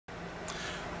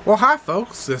Well, hi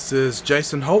folks, this is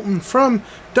Jason Holton from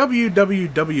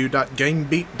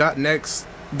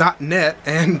www.GameBeatDotNet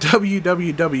and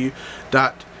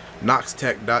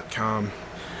www.noxtech.com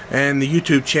and the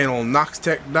YouTube channel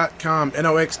noxtech.com,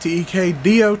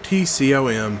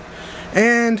 NOXTEKDOTCOM.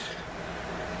 And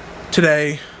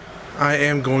today I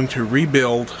am going to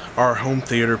rebuild our home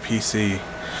theater PC.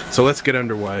 So let's get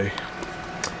underway.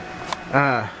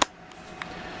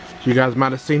 You guys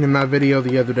might have seen in my video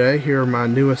the other day, here are my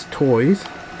newest toys.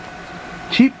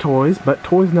 Cheap toys, but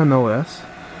toys nonetheless.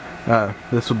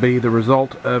 This will be the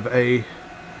result of a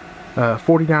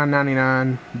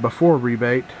 $49.99 before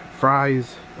rebate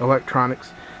Fry's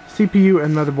Electronics CPU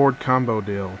and motherboard combo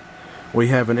deal. We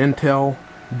have an Intel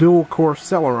dual-core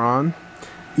Celeron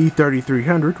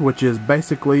E3300, which is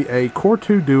basically a Core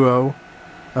 2 Duo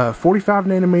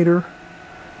 45nm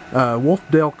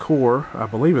Wolfdale core. I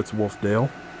believe it's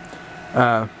Wolfdale.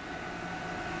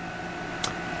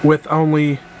 With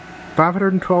only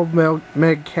 512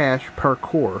 meg cache per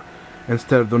core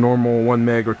instead of the normal 1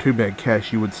 meg or 2 meg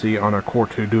cache you would see on a Core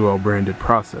 2 Duo branded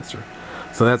processor.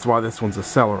 So that's why this one's a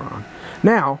Celeron.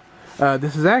 Now,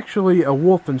 this is actually a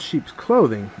wolf in sheep's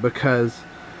clothing, because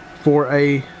for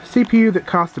a CPU that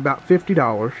costs about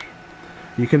 $50,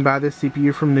 you can buy this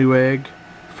CPU from Newegg,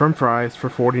 from Fry's, for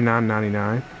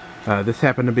 $49.99. This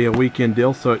happened to be a weekend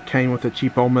deal, so it came with a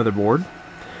cheap old motherboard.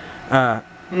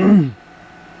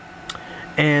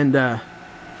 And the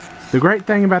great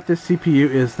thing about this CPU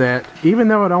is that even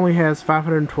though it only has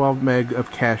 512 meg of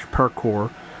cache per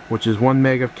core, which is 1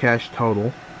 meg of cache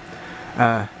total,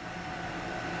 the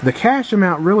cache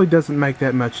amount really doesn't make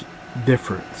that much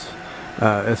difference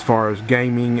as far as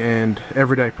gaming and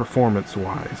everyday performance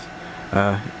wise.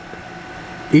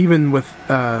 Even with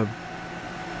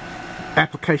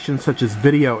applications such as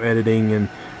video editing and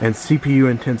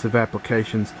CPU intensive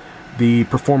applications, the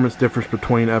performance difference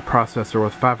between a processor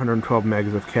with 512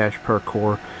 megs of cache per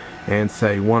core and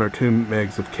say 1 or 2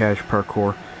 megs of cache per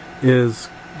core is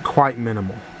quite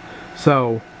minimal.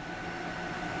 So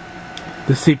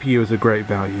the CPU is a great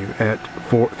value at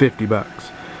 $50.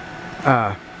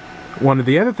 One of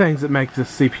the other things that makes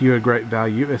this CPU a great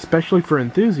value, especially for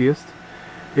enthusiasts,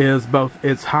 is both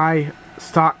its high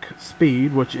stock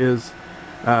speed, which is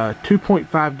 2.5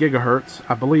 gigahertz.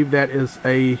 I believe that is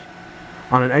on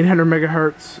an 800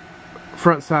 megahertz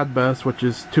front side bus, which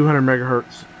is 200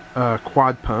 megahertz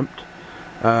quad pumped,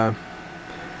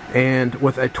 and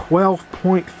with a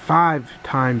 12.5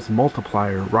 times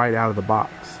multiplier right out of the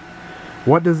box.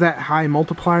 What does that high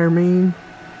multiplier mean?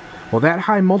 Well, that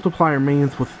high multiplier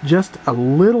means with just a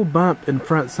little bump in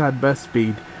front side bus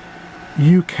speed,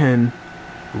 you can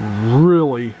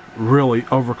really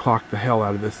overclock the hell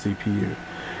out of this CPU.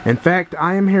 In fact,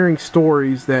 I am hearing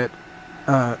stories that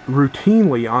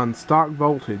routinely on stock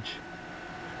voltage,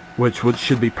 which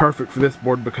should be perfect for this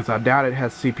board because I doubt it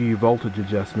has CPU voltage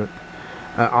adjustment,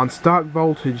 on stock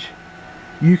voltage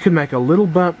you can make a little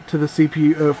bump to the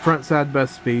CPU front side bus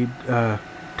speed to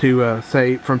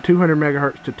say from 200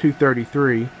 megahertz to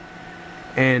 233,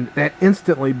 and that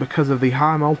instantly, because of the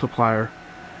high multiplier,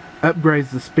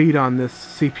 upgrades the speed on this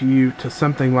CPU to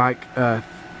something like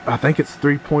I think it's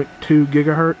 3.2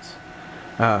 gigahertz,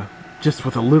 just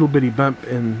with a little bitty bump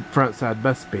in front side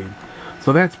bus speed.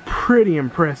 So that's pretty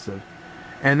impressive,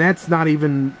 and that's not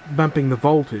even bumping the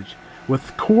voltage.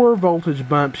 With core voltage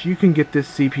bumps, you can get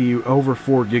this CPU over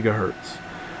 4 gigahertz,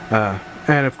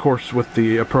 and of course with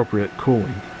the appropriate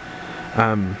cooling.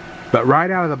 But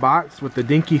right out of the box, with the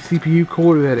dinky CPU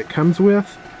cooler that it comes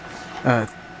with,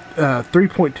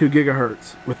 3.2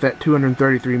 gigahertz with that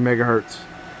 233 megahertz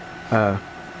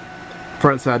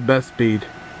front side bus speed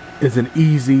is an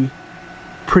easy,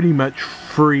 pretty much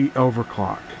free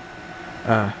overclock.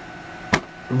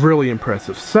 Really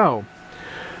impressive. So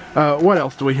what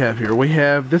else do we have here?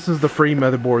 This is the free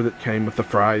motherboard that came with the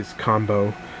Fry's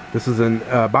combo. This is an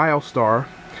Biostar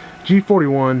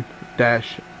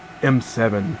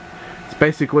G41-M7. It's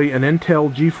basically an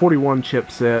Intel G41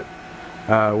 chipset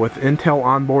with Intel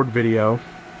onboard video,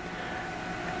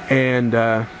 and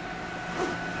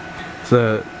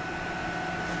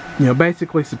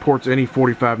basically supports any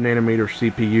 45 nanometer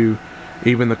CPU,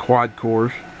 even the quad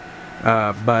cores,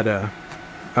 but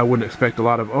I wouldn't expect a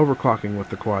lot of overclocking with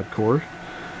the quad cores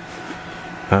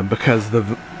because the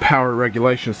power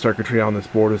regulation circuitry on this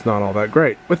board is not all that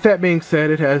great. With that being said,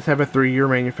 it does have a 3-year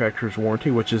manufacturer's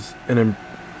warranty, which is an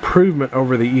improvement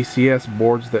over the ECS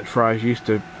boards that Fry's used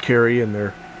to carry in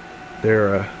their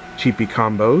cheapy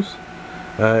combos.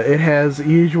 It has the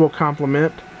usual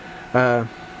complement,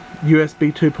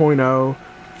 USB 2.0,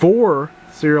 4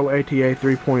 serial ATA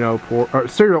 3.0 port, or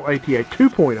serial ATA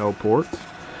 2.0 ports,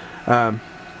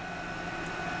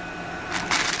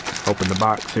 Open the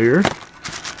box here.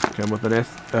 Come with an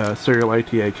serial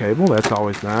ATA cable. That's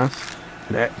always nice.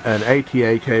 An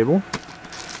ATA cable.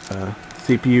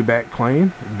 CPU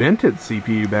backplane. Vented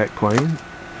CPU backplane.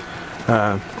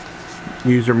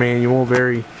 User manual.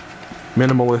 Very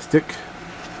minimalistic.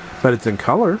 But it's in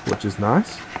color, which is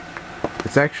nice.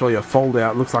 It's actually a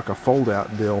fold-out. Looks like a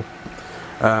fold-out deal.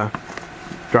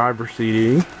 Driver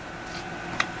CD.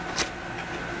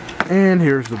 And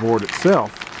here's the board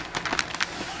itself.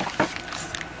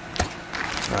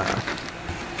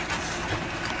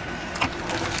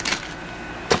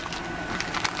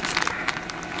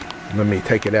 Let me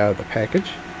take it out of the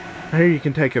package. Here you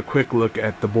can take a quick look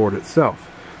at the board itself.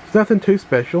 It's nothing too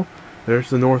special. There's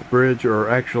the North Bridge, or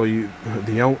actually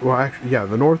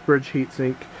the North Bridge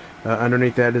heatsink.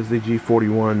 Underneath that is the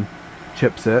G41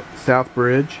 chipset. South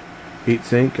Bridge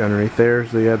heatsink. Underneath there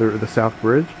is the South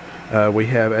Bridge. We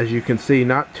have, as you can see,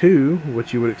 not two,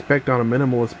 which you would expect on a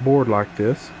minimalist board like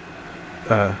this,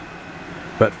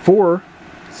 but 4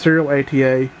 serial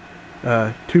ATA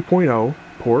 2.0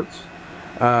 ports.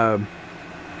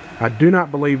 I do not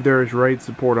believe there is RAID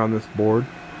support on this board.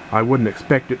 I wouldn't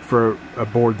expect it for a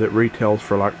board that retails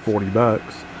for like 40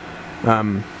 bucks.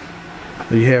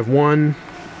 You have one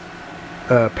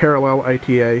parallel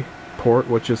ATA port,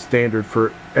 which is standard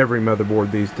for every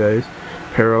motherboard these days.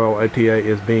 Parallel ATA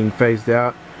is being phased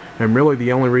out, and really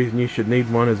the only reason you should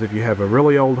need one is if you have a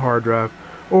really old hard drive,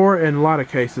 or in a lot of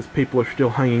cases people are still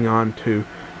hanging on to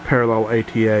parallel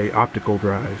ATA optical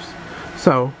drives.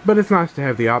 So, but it's nice to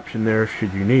have the option there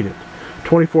should you need it.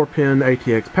 24-pin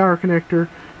ATX power connector,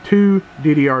 2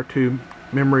 DDR2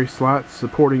 memory slots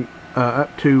supporting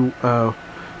up to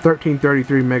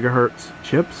 1333 megahertz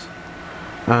chips.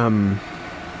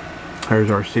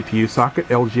 Here's our CPU socket,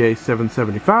 LGA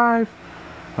 775.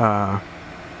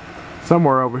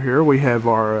 Somewhere over here we have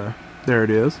our, there it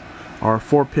is, our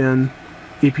 4-pin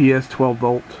EPS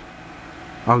 12-volt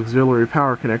auxiliary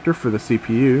power connector for the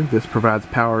CPU. This provides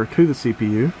power to the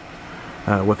CPU.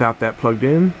 Without that plugged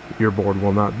in, your board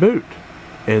will not boot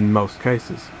in most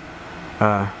cases.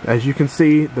 As you can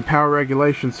see, the power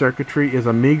regulation circuitry is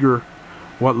a meager,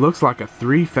 what looks like a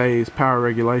 3-phase power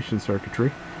regulation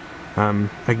circuitry.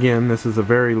 Again, this is a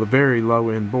very, very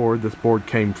low-end board. This board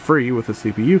came free with a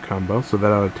CPU combo, so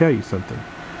that ought to tell you something.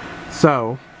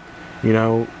 So, you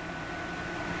know,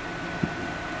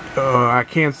 I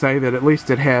can say that at least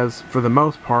it has, for the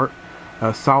most part,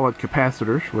 solid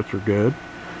capacitors, which are good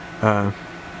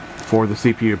for the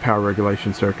CPU power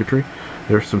regulation circuitry.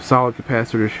 There's some solid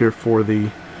capacitors here for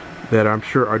that I'm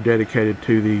sure are dedicated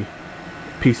to the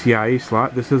PCIe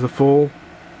slot. This is a full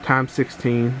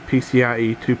x16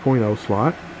 PCIe 2.0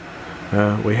 slot.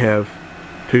 We have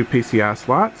 2 PCI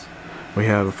slots. We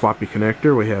have a floppy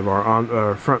connector. We have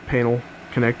our front panel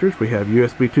connectors. We have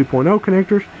USB 2.0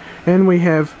 connectors, and we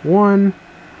have 2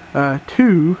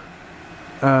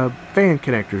 fan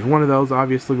connectors. One of those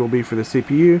obviously will be for the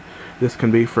CPU. This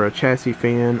can be for a chassis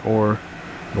fan or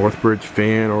North Bridge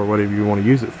fan or whatever you want to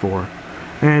use it for.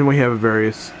 And we have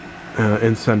various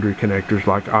and sundry connectors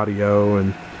like audio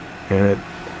and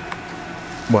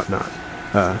whatnot.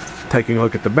 Taking a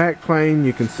look at the back plane,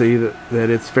 you can see that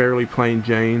it's fairly plain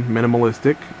Jane,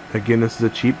 minimalistic. Again, this is a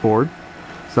cheap board.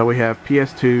 So we have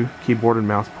PS2 keyboard and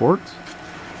mouse ports.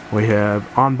 We have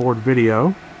onboard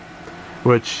video,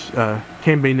 which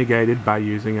can be negated by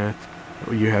using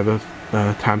you have a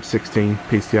x16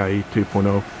 PCIe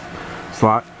 2.0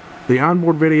 slot. The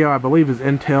onboard video, I believe, is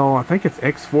Intel. I think it's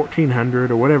X1400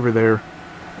 or whatever their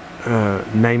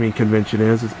naming convention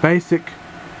is. It's basic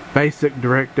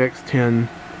DirectX 10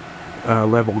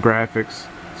 level graphics,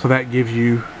 so that gives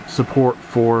you support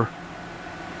for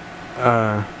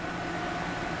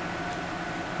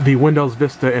the Windows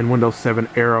Vista and Windows 7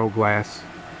 Aero glass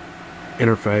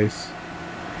interface,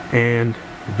 and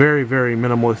very, very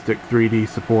minimalistic 3D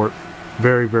support.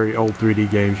 Very, very old 3D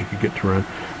games you could get to run.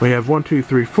 We have 1, 2,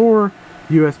 3, 4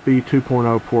 USB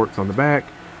 2.0 ports on the back.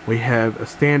 We have a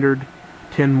standard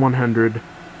 10100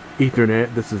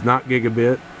 Ethernet. This is not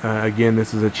gigabit. Again,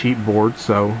 this is a cheap board,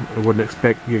 so I wouldn't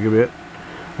expect gigabit.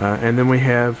 And then we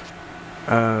have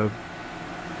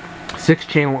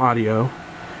 6-channel audio.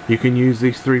 You can use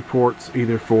these 3 ports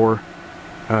either for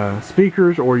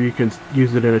speakers, or you can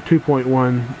use it in a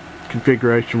 2.1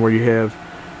 configuration where you have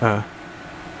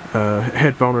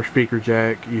headphone or speaker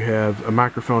jack, you have a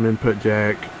microphone input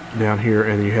jack down here,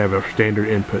 and you have a standard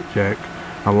input jack,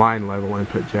 a line level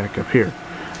input jack up here.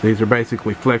 These are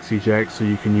basically flexi jacks, so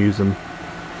you can use them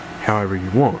however you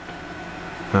want.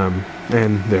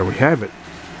 And there we have it.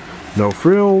 No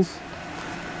frills,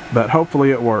 but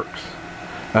hopefully it works.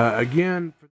 Again,